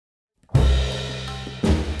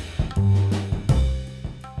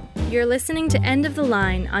You're listening to End of the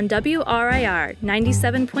Line on WRIR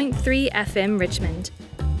 97.3 FM Richmond.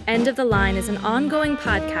 End of the Line is an ongoing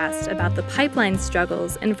podcast about the pipeline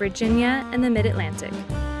struggles in Virginia and the Mid-Atlantic.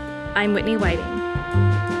 I'm Whitney Whiting.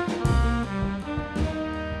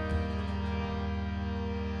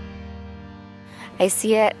 I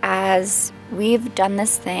see it as we've done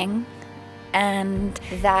this thing and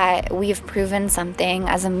that we've proven something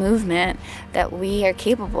as a movement that we are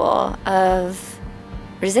capable of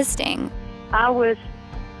resisting. I was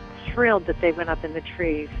thrilled that they went up in the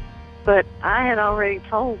trees, but I had already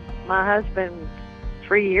told my husband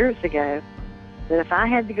 3 years ago that if I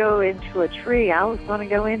had to go into a tree, I was going to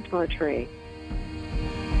go into a tree.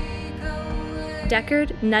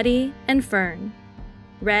 Deckard, Nutty, and Fern,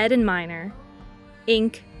 Red and Minor,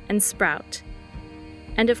 Ink and Sprout.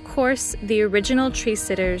 And of course, the original tree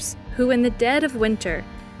sitters who in the dead of winter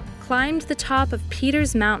climbed the top of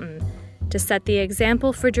Peters Mountain to set the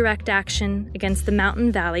example for direct action against the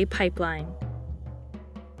Mountain Valley Pipeline.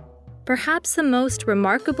 Perhaps the most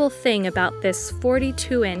remarkable thing about this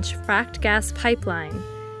 42-inch fracked gas pipeline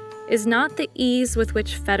is not the ease with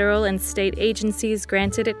which federal and state agencies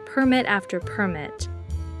granted it permit after permit.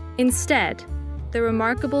 Instead, the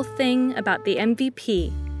remarkable thing about the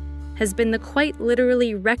MVP has been the quite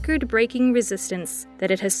literally record-breaking resistance that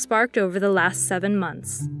it has sparked over the last 7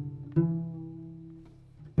 months.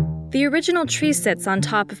 The original tree sits on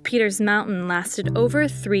top of Peters Mountain lasted over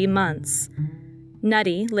 3 months.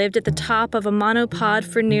 Nutty lived at the top of a monopod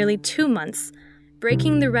for nearly 2 months,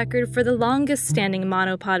 breaking the record for the longest-standing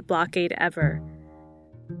monopod blockade ever.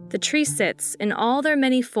 The tree sits, in all their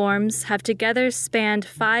many forms, have together spanned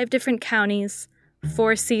 5 different counties,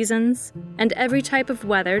 4 seasons, and every type of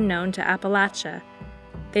weather known to Appalachia.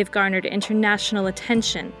 They've garnered international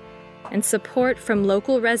attention and support from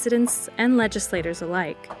local residents and legislators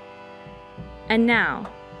alike. And now,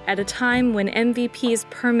 at a time when MVP's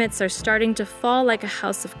permits are starting to fall like a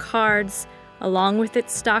house of cards, along with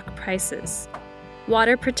its stock prices,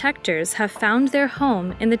 water protectors have found their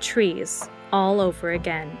home in the trees all over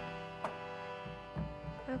again.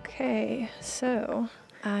 Okay, so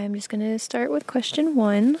I'm just going to start with question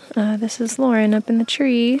 1. This is Lauren up in the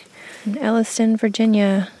tree in Elliston,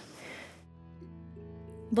 Virginia.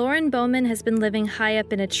 Lauren Bowman has been living high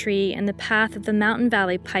up in a tree in the path of the Mountain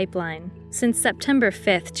Valley Pipeline since September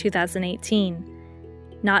 5th, 2018.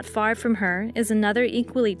 Not far from her is another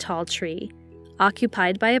equally tall tree,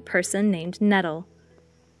 occupied by a person named Nettle.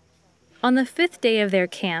 On the 5th day of their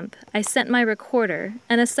camp, I sent my recorder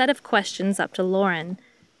and a set of questions up to Lauren.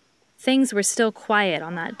 Things were still quiet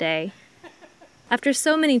on that day. After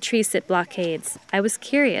so many tree sit blockades, I was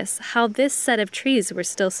curious how this set of trees were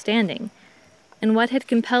still standing, and what had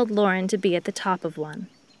compelled Lauren to be at the top of one.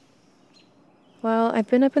 Well, I've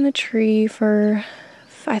been up in the tree for,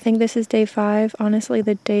 I think this is day 5. Honestly,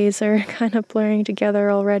 the days are kind of blurring together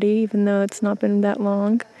already, even though it's not been that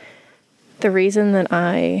long. The reason that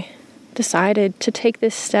I decided to take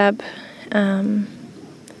this step and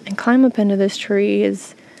climb up into this tree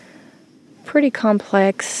is pretty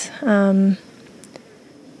complex. I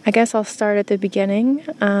guess I'll start at the beginning.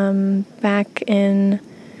 Back in,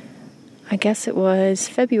 I guess it was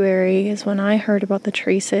February, is when I heard about the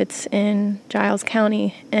tree sits in Giles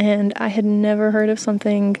County, and I had never heard of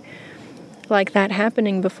something like that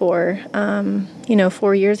happening before.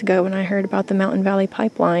 4 years ago when I heard about the Mountain Valley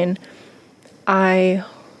Pipeline, I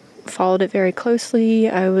followed it very closely.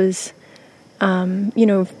 I was,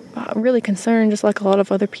 really concerned, just like a lot of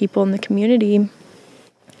other people in the community.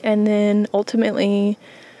 And then ultimately,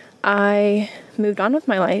 I moved on with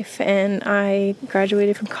my life, and I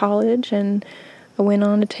graduated from college, and I went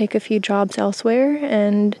on to take a few jobs elsewhere,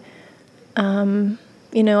 and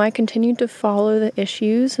I continued to follow the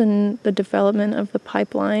issues and the development of the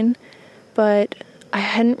pipeline, but I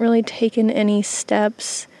hadn't really taken any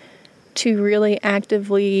steps to really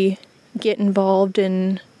actively get involved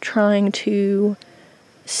in trying to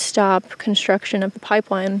stop construction of the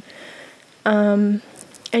pipeline.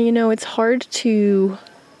 It's hard to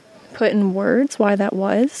put in words why that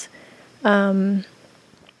was.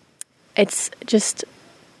 It's just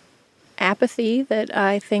apathy that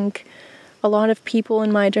I think a lot of people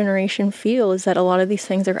in my generation feel, is that a lot of these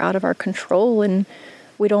things are out of our control and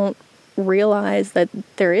we don't realize that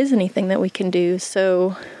there is anything that we can do.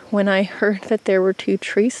 So when I heard that there were 2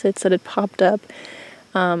 tree sits that had popped up,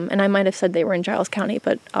 and I might have said they were in Giles County,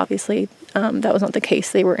 but obviously that was not the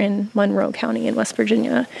case. They were in Monroe County in West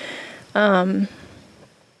Virginia.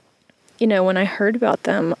 When I heard about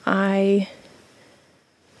them, I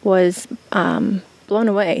was blown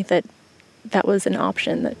away that that was an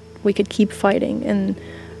option, that we could keep fighting. And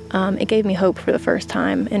it gave me hope for the first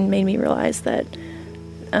time and made me realize that,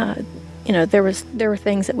 there were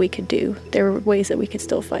things that we could do. There were ways that we could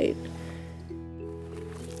still fight.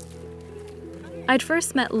 I'd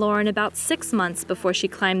first met Lauren about 6 months before she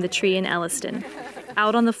climbed the tree in Elliston,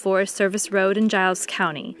 out on the Forest Service Road in Giles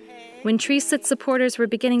County, when Tree Sit supporters were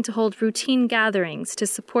beginning to hold routine gatherings to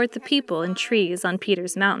support the people in trees on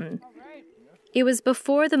Peters Mountain. It was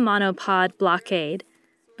before the monopod blockade,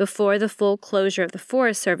 before the full closure of the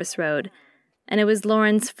Forest Service Road, and it was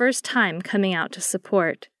Lauren's first time coming out to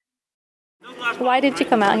support. Why did you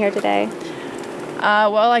come out here today?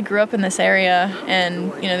 Well, I grew up in this area,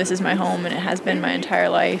 and, this is my home, and it has been my entire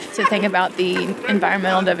life. To think about the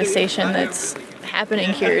environmental devastation that's happening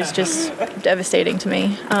here is just devastating to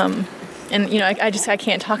me. I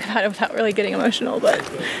can't talk about it without really getting emotional, but,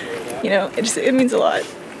 it means a lot.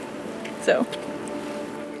 So.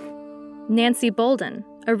 Nancy Bolden,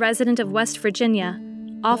 a resident of West Virginia,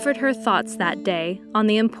 offered her thoughts that day on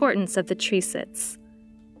the importance of the tree sits.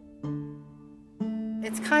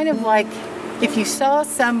 It's kind of like if you saw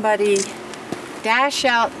somebody dash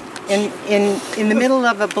out in the middle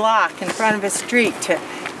of a block in front of a street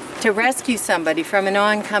to rescue somebody from an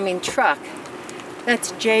oncoming truck.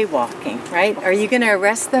 That's jaywalking, right? Are you going to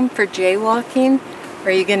arrest them for jaywalking, or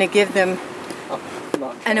are you going to give them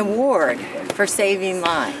an award for saving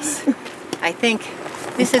lives? I think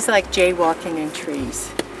this is like jaywalking in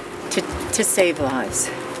trees to save lives.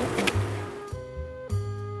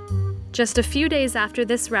 Just a few days after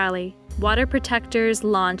this rally, Water Protectors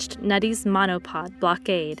launched Nutty's monopod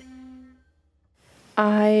blockade.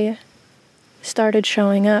 I started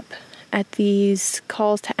showing up at these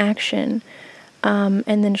calls to action, and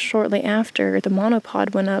then shortly after, the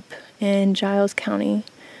monopod went up in Giles County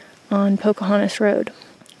on Pocahontas Road.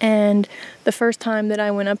 And the first time that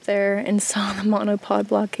I went up there and saw the monopod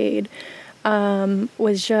blockade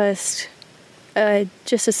was just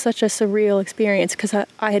such a surreal experience, because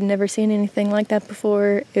I had never seen anything like that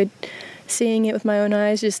before. Seeing it with my own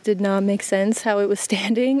eyes just did not make sense how it was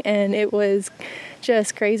standing, and it was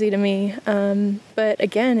just crazy to me. But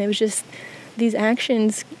again, it was just, these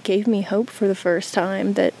actions gave me hope for the first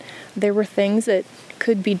time that there were things that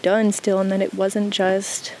could be done still, and that it wasn't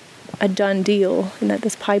just a done deal, and that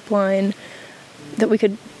this pipeline, that we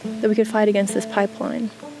could fight against this pipeline.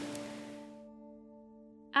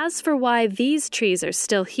 As for why these trees are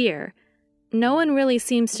still here, no one really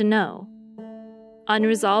seems to know.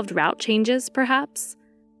 Unresolved route changes, perhaps?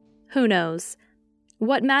 Who knows?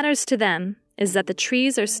 What matters to them is that the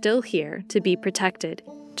trees are still here to be protected.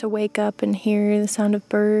 To wake up and hear the sound of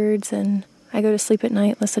birds, and I go to sleep at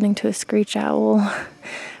night listening to a screech owl,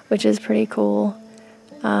 which is pretty cool.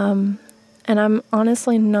 And I'm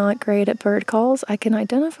honestly not great at bird calls. I can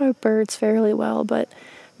identify birds fairly well, but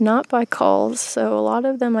not by calls, so a lot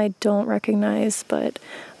of them I don't recognize, but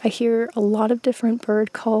I hear a lot of different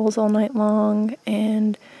bird calls all night long,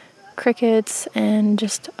 and crickets, and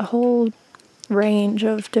just a whole range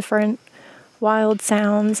of different wild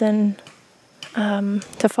sounds, and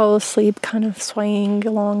to fall asleep kind of swaying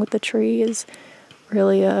along with the tree is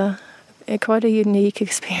really quite a unique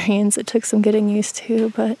experience. It took some getting used to,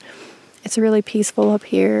 but it's really peaceful up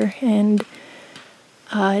here, and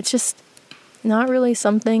it's just not really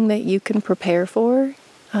something that you can prepare for.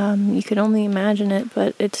 You can only imagine it,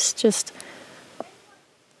 but it's just,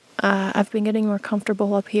 I've been getting more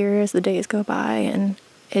comfortable up here as the days go by, and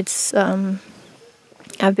it's,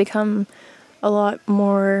 I've become a lot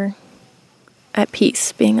more at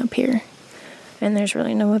peace being up here, and there's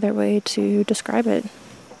really no other way to describe it.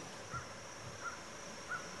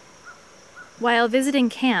 While visiting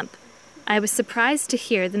camp, I was surprised to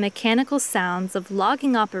hear the mechanical sounds of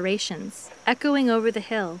logging operations echoing over the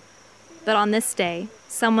hill. But on this day,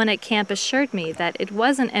 someone at camp assured me that it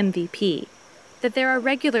wasn't MVP, that there are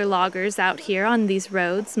regular loggers out here on these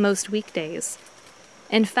roads most weekdays.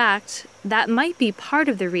 In fact, that might be part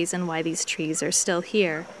of the reason why these trees are still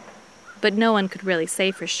here, but no one could really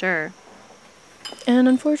say for sure. And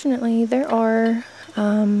unfortunately, there are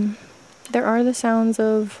the sounds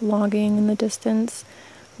of logging in the distance,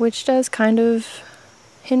 which does kind of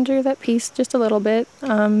hinder that peace just a little bit,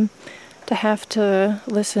 to have to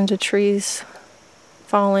listen to trees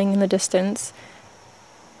falling in the distance.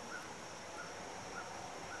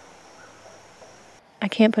 I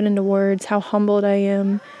can't put into words how humbled I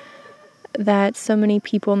am that so many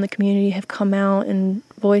people in the community have come out and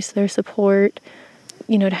voiced their support.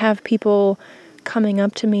 To have people coming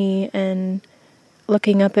up to me and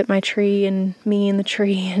looking up at my tree and me in the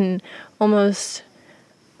tree and almost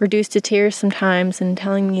reduced to tears sometimes, and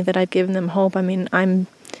telling me that I've given them hope. I mean, I'm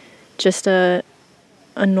just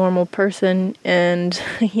a normal person. And,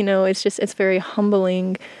 it's very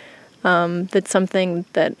humbling that something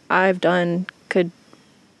that I've done could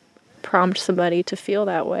prompt somebody to feel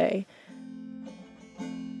that way.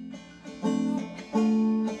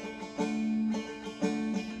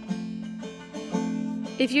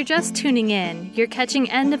 If you're just tuning in, you're catching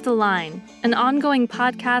End of the Line, an ongoing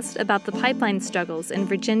podcast about the pipeline struggles in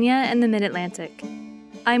Virginia and the Mid-Atlantic.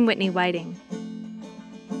 I'm Whitney Whiting.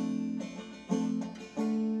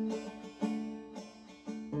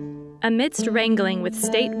 Amidst wrangling with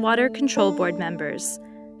State Water Control Board members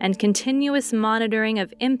and continuous monitoring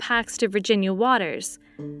of impacts to Virginia waters,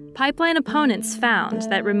 pipeline opponents found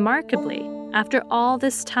that remarkably, after all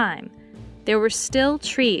this time, there were still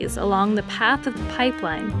trees along the path of the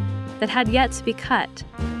pipeline that had yet to be cut.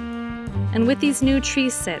 And with these new tree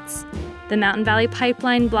sits, the Mountain Valley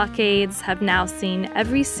Pipeline blockades have now seen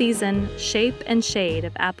every season, shape, and shade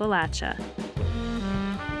of Appalachia.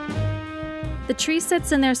 The tree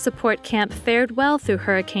sits and their support camp fared well through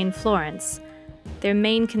Hurricane Florence. Their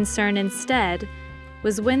main concern instead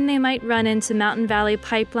was when they might run into Mountain Valley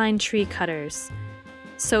Pipeline tree cutters.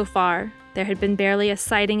 So far, there had been barely a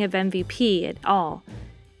sighting of MVP at all.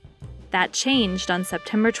 That changed on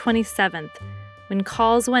September 27th, when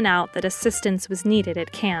calls went out that assistance was needed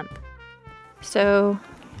at camp. So,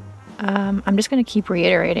 I'm just going to keep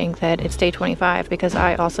reiterating that it's day 25 because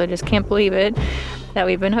I also just can't believe it that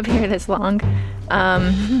we've been up here this long.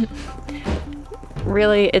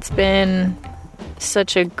 Really, it's been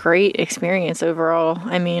such a great experience overall.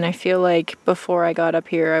 I mean, I feel like before I got up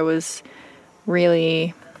here, I was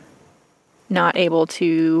really not able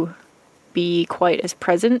to be quite as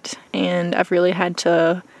present, and I've really had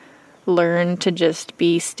to learn to just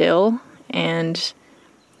be still. And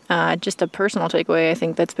just a personal takeaway, I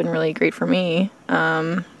think that's been really great for me.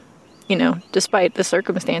 Despite the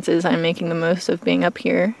circumstances, I'm making the most of being up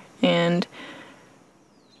here, and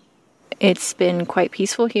it's been quite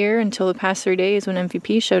peaceful here until the past 3 days when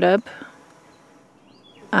MVP showed up.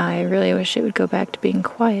 I really wish it would go back to being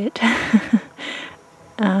quiet.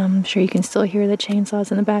 I'm sure you can still hear the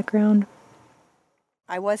chainsaws in the background.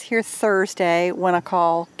 I was here Thursday when a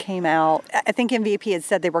call came out. I think MVP had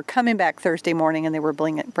said they were coming back Thursday morning and they were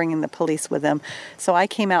bringing the police with them. So I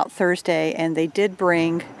came out Thursday and they did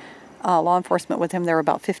bring law enforcement with him. There were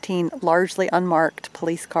about 15 largely unmarked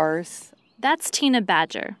police cars. That's Tina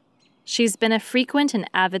Badger. She's been a frequent and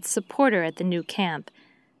avid supporter at the new camp.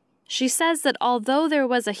 She says that although there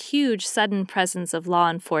was a huge sudden presence of law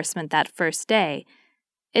enforcement that first day,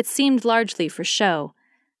 it seemed largely for show.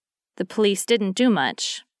 The police couldn't do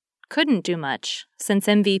much, since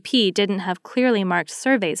MVP didn't have clearly marked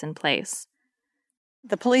surveys in place.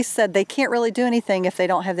 The police said they can't really do anything if they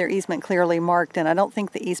don't have their easement clearly marked, and I don't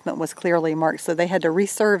think the easement was clearly marked, so they had to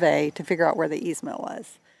resurvey to figure out where the easement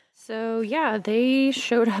was. So, yeah, they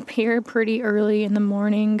showed up here pretty early in the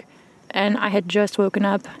morning, and I had just woken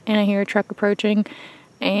up, and I hear a truck approaching,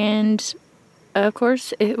 and of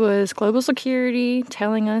course, it was Global Security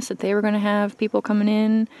telling us that they were going to have people coming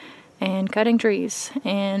in and cutting trees.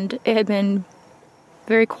 And it had been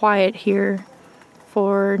very quiet here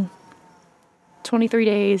for 23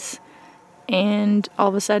 days. And all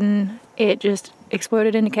of a sudden, it just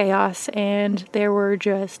exploded into chaos. And there were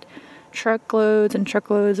just truckloads and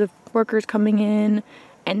truckloads of workers coming in.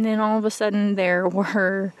 And then all of a sudden, there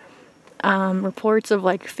were reports of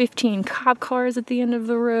like 15 cop cars at the end of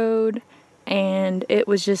the road. And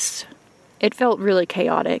it felt really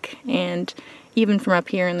chaotic. And even from up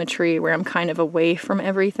here in the tree where I'm kind of away from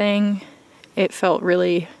everything, it felt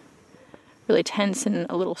really, really tense and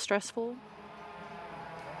a little stressful.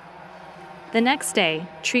 The next day,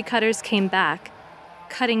 tree cutters came back,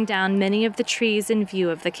 cutting down many of the trees in view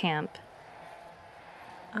of the camp.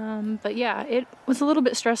 But yeah, it was a little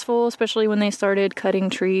bit stressful, especially when they started cutting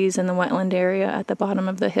trees in the wetland area at the bottom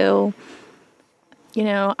of the hill.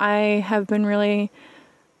 I have been really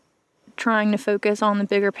trying to focus on the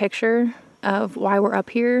bigger picture of why we're up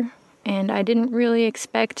here, and I didn't really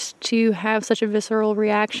expect to have such a visceral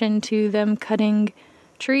reaction to them cutting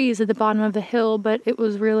trees at the bottom of the hill, but it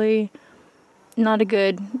was really not a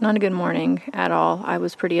good morning at all. I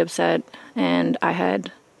was pretty upset, and I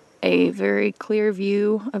had a very clear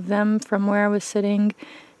view of them from where I was sitting,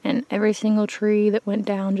 and every single tree that went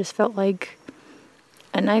down just felt like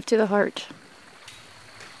a knife to the heart.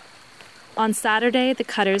 On Saturday, the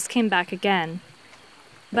cutters came back again,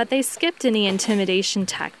 but they skipped any intimidation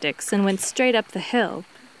tactics and went straight up the hill,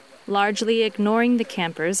 largely ignoring the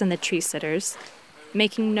campers and the tree sitters,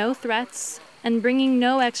 making no threats and bringing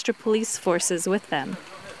no extra police forces with them.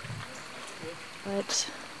 But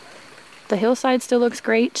the hillside still looks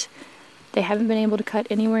great. They haven't been able to cut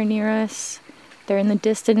anywhere near us. They're in the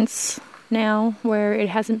distance now where it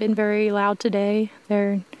hasn't been very loud today.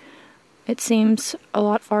 It seems a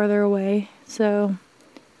lot farther away. So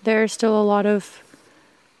there's still a lot of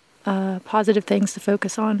positive things to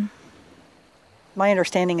focus on. My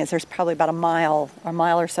understanding is there's probably about a mile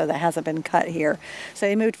or so that hasn't been cut here. So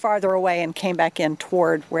they moved farther away and came back in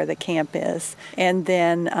toward where the camp is. And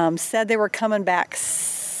then said they were coming back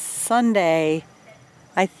Sunday,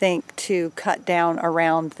 I think, to cut down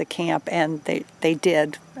around the camp, and they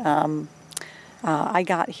did. I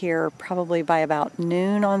got here probably by about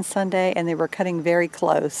noon on Sunday, and they were cutting very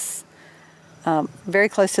close to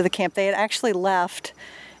the camp. They had actually left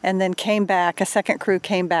and then came back. A second crew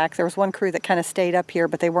came back. There was one crew that kind of stayed up here,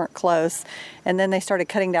 but they weren't close. And then they started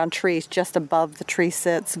cutting down trees just above the tree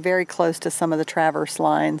sits, very close to some of the traverse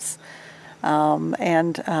lines.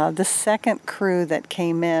 The second crew that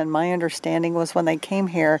came in, my understanding was when they came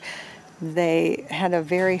here, they had a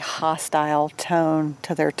very hostile tone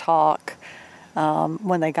to their talk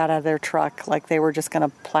when they got out of their truck, like they were just going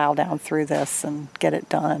to plow down through this and get it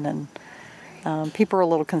done. And people were a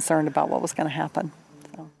little concerned about what was going to happen.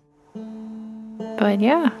 But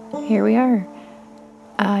yeah, here we are.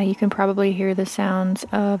 You can probably hear the sounds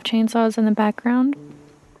of chainsaws in the background.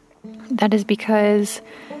 That is because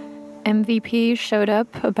MVP showed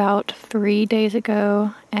up about 3 days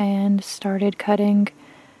ago and started cutting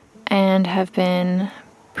and have been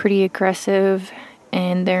pretty aggressive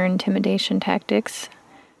in their intimidation tactics.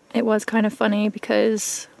 It was kind of funny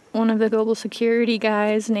because one of the global security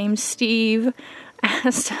guys named Steve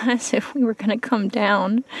asked us if we were going to come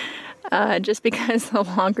down just because the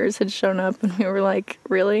loggers had shown up, and we were like,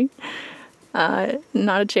 really?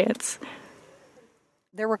 Not a chance.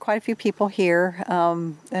 There were quite a few people here.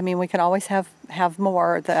 We can always have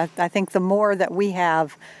more. I think the more that we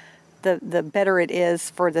have, the better it is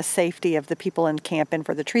for the safety of the people in camp and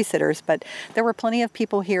for the tree sitters. But there were plenty of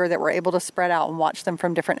people here that were able to spread out and watch them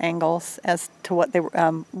from different angles as to what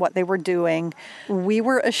they were doing. We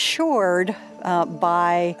were assured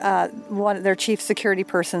by one of their chief security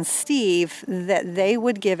persons, Steve, that they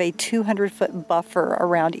would give a 200-foot buffer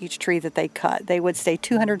around each tree that they cut. They would stay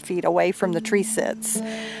 200 feet away from the tree sits.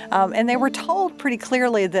 And they were told pretty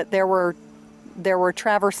clearly that there were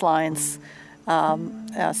traverse lines,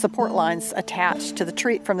 support lines attached to the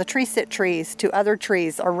tree, from the tree sit trees to other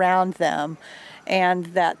trees around them, and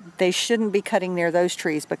that they shouldn't be cutting near those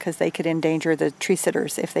trees because they could endanger the tree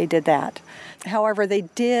sitters if they did that. However, they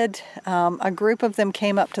did, a group of them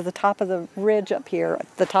came up to the top of the ridge up here,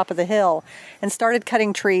 at the top of the hill, and started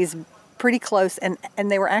cutting trees pretty close, and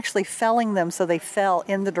they were actually felling them so they fell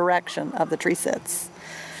in the direction of the tree sits.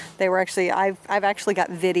 They were actually, I've actually got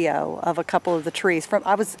video of a couple of the trees.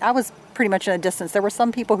 I was pretty much in a distance. There were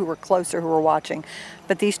some people who were closer who were watching,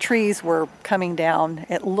 but these trees were coming down.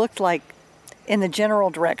 It looked like in the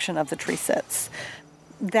general direction of the tree sits.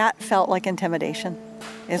 That felt like intimidation,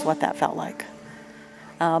 is what that felt like.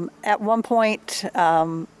 At one point,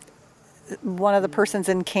 one of the persons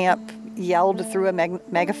in camp yelled through a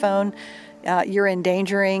megaphone, "You're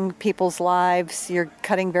endangering people's lives. You're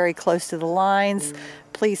cutting very close to the lines.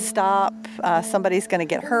 Please stop. Somebody's going to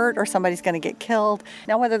get hurt or somebody's going to get killed."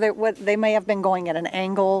 Now, whether they may have been going at an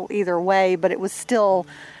angle either way, but it was still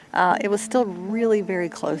really very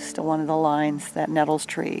close to one of the lines that Nettles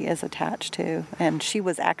tree is attached to, and she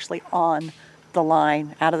was actually on the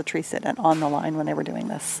line, out of the tree sit and on the line when they were doing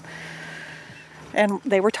this. And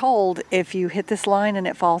they were told, if you hit this line and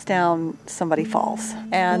it falls down, somebody falls.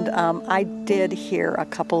 And I did hear a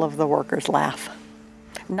couple of the workers laugh.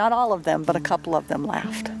 Not all of them, but a couple of them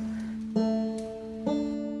laughed.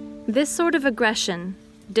 This sort of aggression,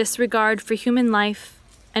 disregard for human life,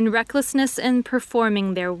 and recklessness in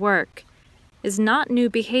performing their work is not new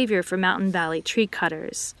behavior for Mountain Valley tree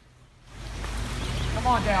cutters. Come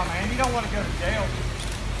on down, man. You don't want to go to jail.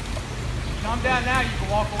 Come down now, you can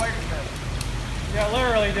walk away from this. Yeah,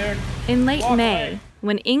 literally, dude. In late Walk May, away.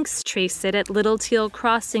 when Ink's tree sit at Little Teal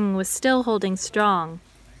Crossing was still holding strong,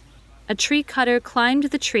 a tree cutter climbed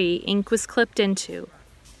the tree Ink was clipped into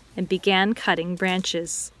and began cutting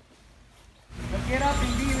branches. But get up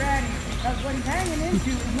and be ready, because what he's hanging into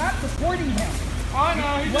is not supporting him. Oh,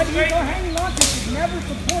 no, he's What just he's waiting. hanging on to is never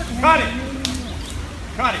supporting him. Cut it.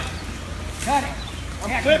 Cut it. Cut it. I'm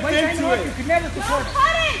Yeah, 'cause clipped what he's hanging into on it. to, you could never support him.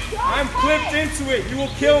 I'm clipped into it. You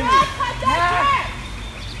will kill me. Nah.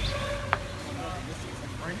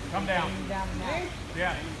 Come down.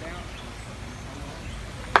 Yeah.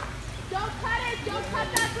 Don't cut it! Don't cut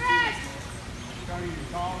that branch!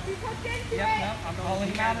 You hooked into it! I'm pulling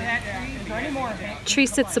him out of that tree for any more. Tree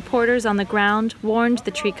sit supporters on the ground warned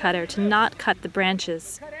the tree cutter to not cut the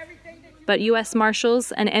branches. but U.S.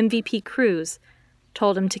 Marshals and MVP crews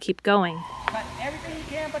told him to keep going. Cut everything you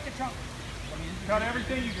can but the trunk. Cut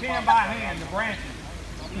everything you can by hand, the branches.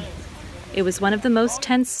 It was one of the most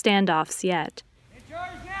tense standoffs yet. It's yours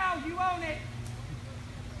now. You own it.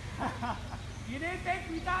 You didn't think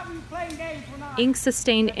we thought we were playing games. We're not. Ink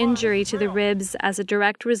sustained injury to the ribs as a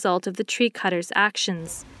direct result of the tree cutter's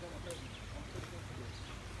actions.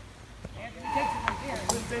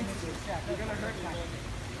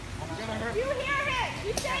 You hear him?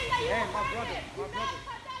 He's saying that you don't want it. Do not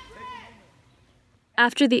cut that branch.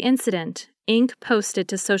 After the incident, Ink posted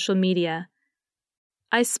to social media,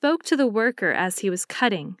 "I spoke to the worker as he was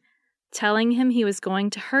cutting, telling him he was going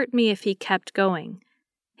to hurt me if he kept going.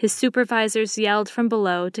 His supervisors yelled from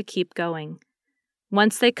below to keep going.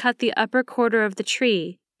 Once they cut the upper quarter of the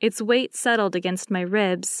tree, its weight settled against my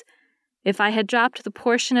ribs. If I had dropped the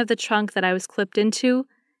portion of the trunk that I was clipped into,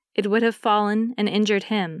 it would have fallen and injured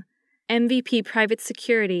him. MVP Private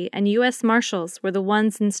Security and U.S. Marshals were the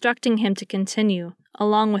ones instructing him to continue,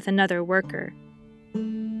 along with another worker."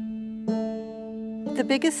 The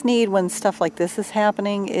biggest need when stuff like this is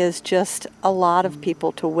happening is just a lot of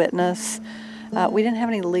people to witness. We didn't have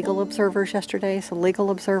any legal observers yesterday, so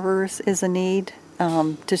legal observers is a need,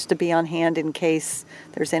 just to be on hand in case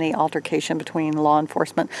there's any altercation between law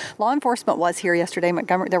enforcement. Law enforcement was here yesterday.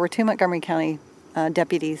 There were 2 Montgomery County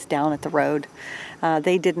deputies down at the road.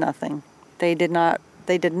 They did nothing. They did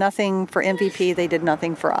nothing for MVP. They did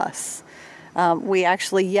nothing for us. We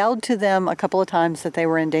actually yelled to them a couple of times that they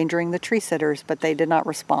were endangering the tree sitters, but they did not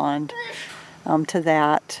respond to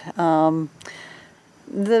that.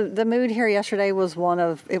 The mood here yesterday was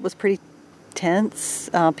it was pretty tense.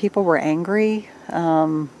 People were angry.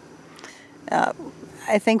 I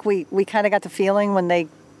think we kind of got the feeling when they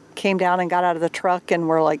came down and got out of the truck and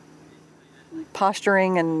were like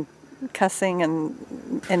posturing and cussing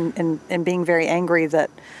and being very angry that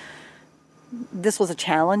this was a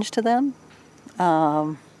challenge to them.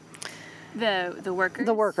 The workers?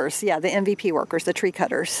 The workers, yeah, the MVP workers, the tree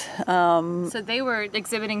cutters. So they were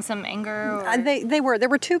exhibiting some anger? Or? They were. There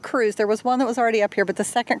were 2 crews. There was one that was already up here, but the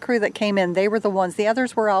second crew that came in, they were the ones. The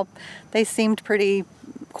others were all, they seemed pretty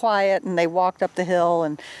quiet, and they walked up the hill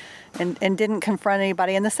and didn't confront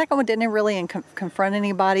anybody. And the second one didn't really confront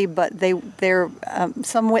anybody, but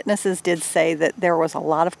some witnesses did say that there was a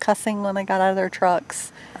lot of cussing when they got out of their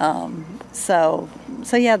trucks. So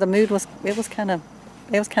yeah, the mood was kind of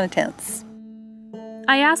tense.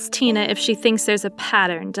 I asked Tina if she thinks there's a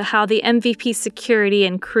pattern to how the MVP security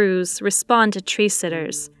and crews respond to tree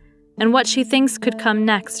sitters, and what she thinks could come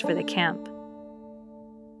next for the camp.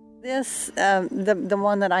 This, the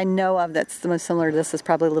one that I know of that's the most similar to this is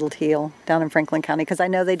probably Little Teal down in Franklin County, because I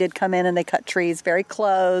know they did come in and they cut trees very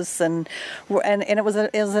close, and it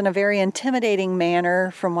was in a very intimidating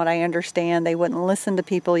manner from what I understand. They wouldn't listen to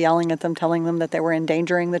people yelling at them, telling them that they were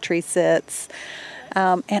endangering the tree sits.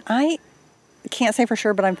 And I can't say for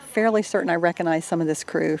sure, but I'm fairly certain I recognize some of this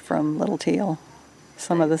crew from Little Teal,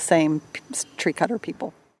 some of the same tree cutter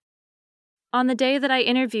people. On the day that I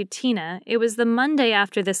interviewed Tina, it was the Monday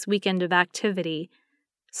after this weekend of activity.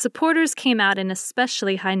 Supporters came out in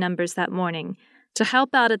especially high numbers that morning to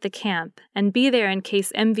help out at the camp and be there in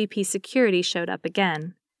case MVP security showed up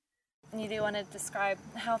again. You do want to describe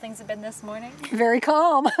how things have been this morning? Very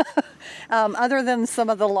calm. Other than some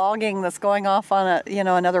of the logging that's going off on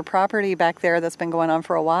another property back there that's been going on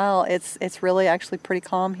for a while, it's really actually pretty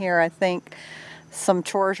calm here. I think some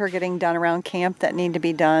chores are getting done around camp that need to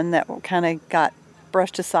be done that kind of got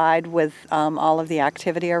brushed aside with all of the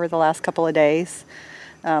activity over the last couple of days.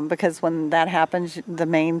 Because when that happens, the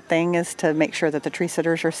main thing is to make sure that the tree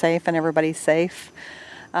sitters are safe and everybody's safe.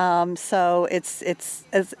 So it's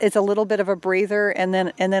a little bit of a breather, and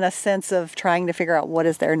then a sense of trying to figure out what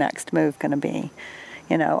is their next move going to be.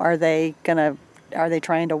 Are they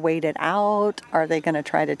trying to wait it out? Are they going to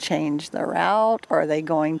try to change the route? Are they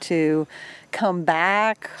going to come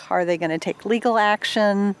back? Are they going to take legal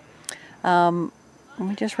action?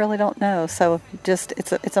 We just really don't know. So just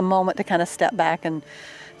it's a moment to kind of step back and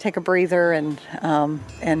take a breather and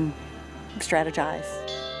strategize.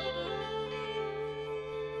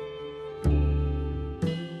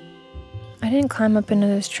 I didn't climb up into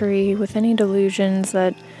this tree with any delusions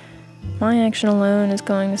that my action alone is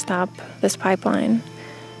going to stop this pipeline.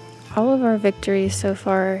 All of our victories so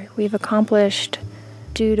far we've accomplished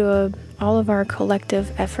due to all of our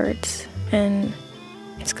collective efforts, and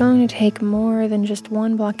it's going to take more than just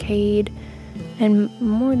one blockade and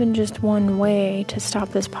more than just one way to stop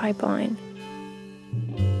this pipeline.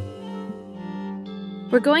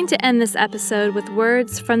 We're going to end this episode with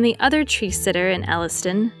words from the other tree sitter in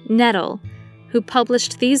Elliston, Nettle, who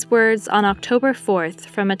published these words on October 4th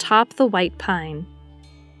from atop the White Pine.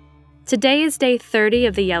 Today is day 30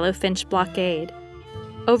 of the Yellowfinch blockade.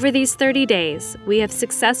 Over these 30 days, we have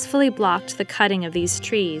successfully blocked the cutting of these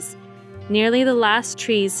trees, nearly the last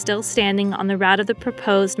trees still standing on the route of the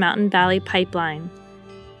proposed Mountain Valley Pipeline.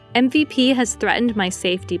 MVP has threatened my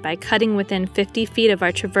safety by cutting within 50 feet of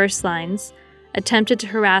our traverse lines, attempted to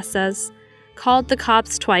harass us, called the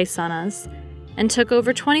cops twice on us, and took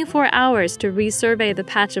over 24 hours to resurvey the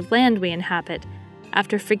patch of land we inhabit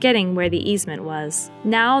after forgetting where the easement was.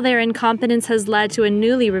 Now their incompetence has led to a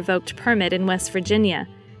newly revoked permit in West Virginia,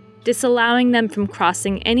 disallowing them from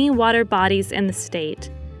crossing any water bodies in the state.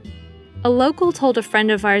 A local told a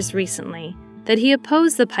friend of ours recently that he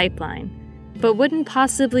opposed the pipeline, but wouldn't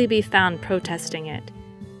possibly be found protesting it.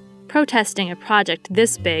 Protesting a project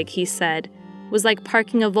this big, he said, was like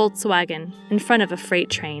parking a Volkswagen in front of a freight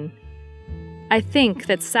train. I think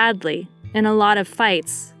that sadly, in a lot of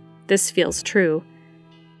fights, this feels true.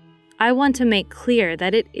 I want to make clear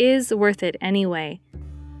that it is worth it anyway.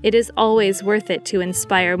 It is always worth it to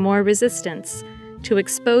inspire more resistance, to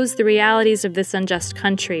expose the realities of this unjust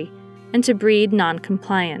country, and to breed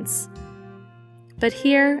non-compliance. But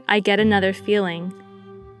here I get another feeling,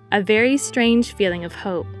 a very strange feeling of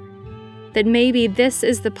hope, that maybe this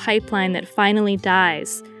is the pipeline that finally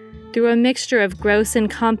dies through a mixture of gross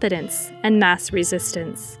incompetence and mass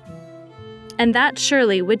resistance. And that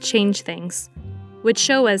surely would change things, would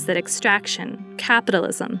show us that extraction,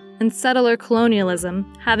 capitalism, and settler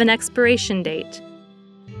colonialism have an expiration date.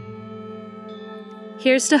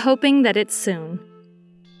 Here's to hoping that it's soon.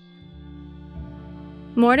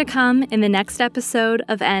 More to come in the next episode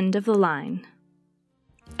of End of the Line.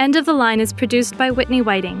 End of the Line is produced by Whitney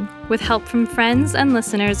Whiting, with help from friends and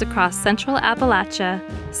listeners across Central Appalachia,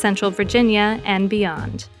 Central Virginia, and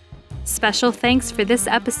beyond. Special thanks for this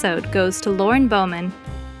episode goes to Lauren Bowman,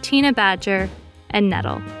 Tina Badger, and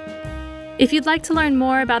Nettle. If you'd like to learn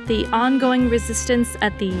more about the ongoing resistance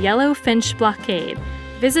at the Yellowfinch blockade,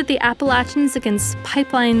 visit the Appalachians Against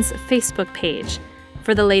Pipelines Facebook page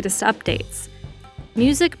for the latest updates.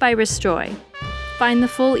 Music by Restroy. Find the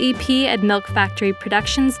full EP at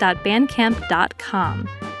milkfactoryproductions.bandcamp.com.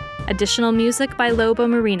 Additional music by Lobo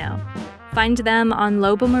Marino. Find them on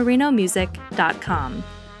lobomarinomusic.com.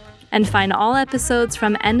 And find all episodes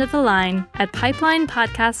from End of the Line at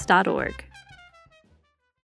pipelinepodcast.org.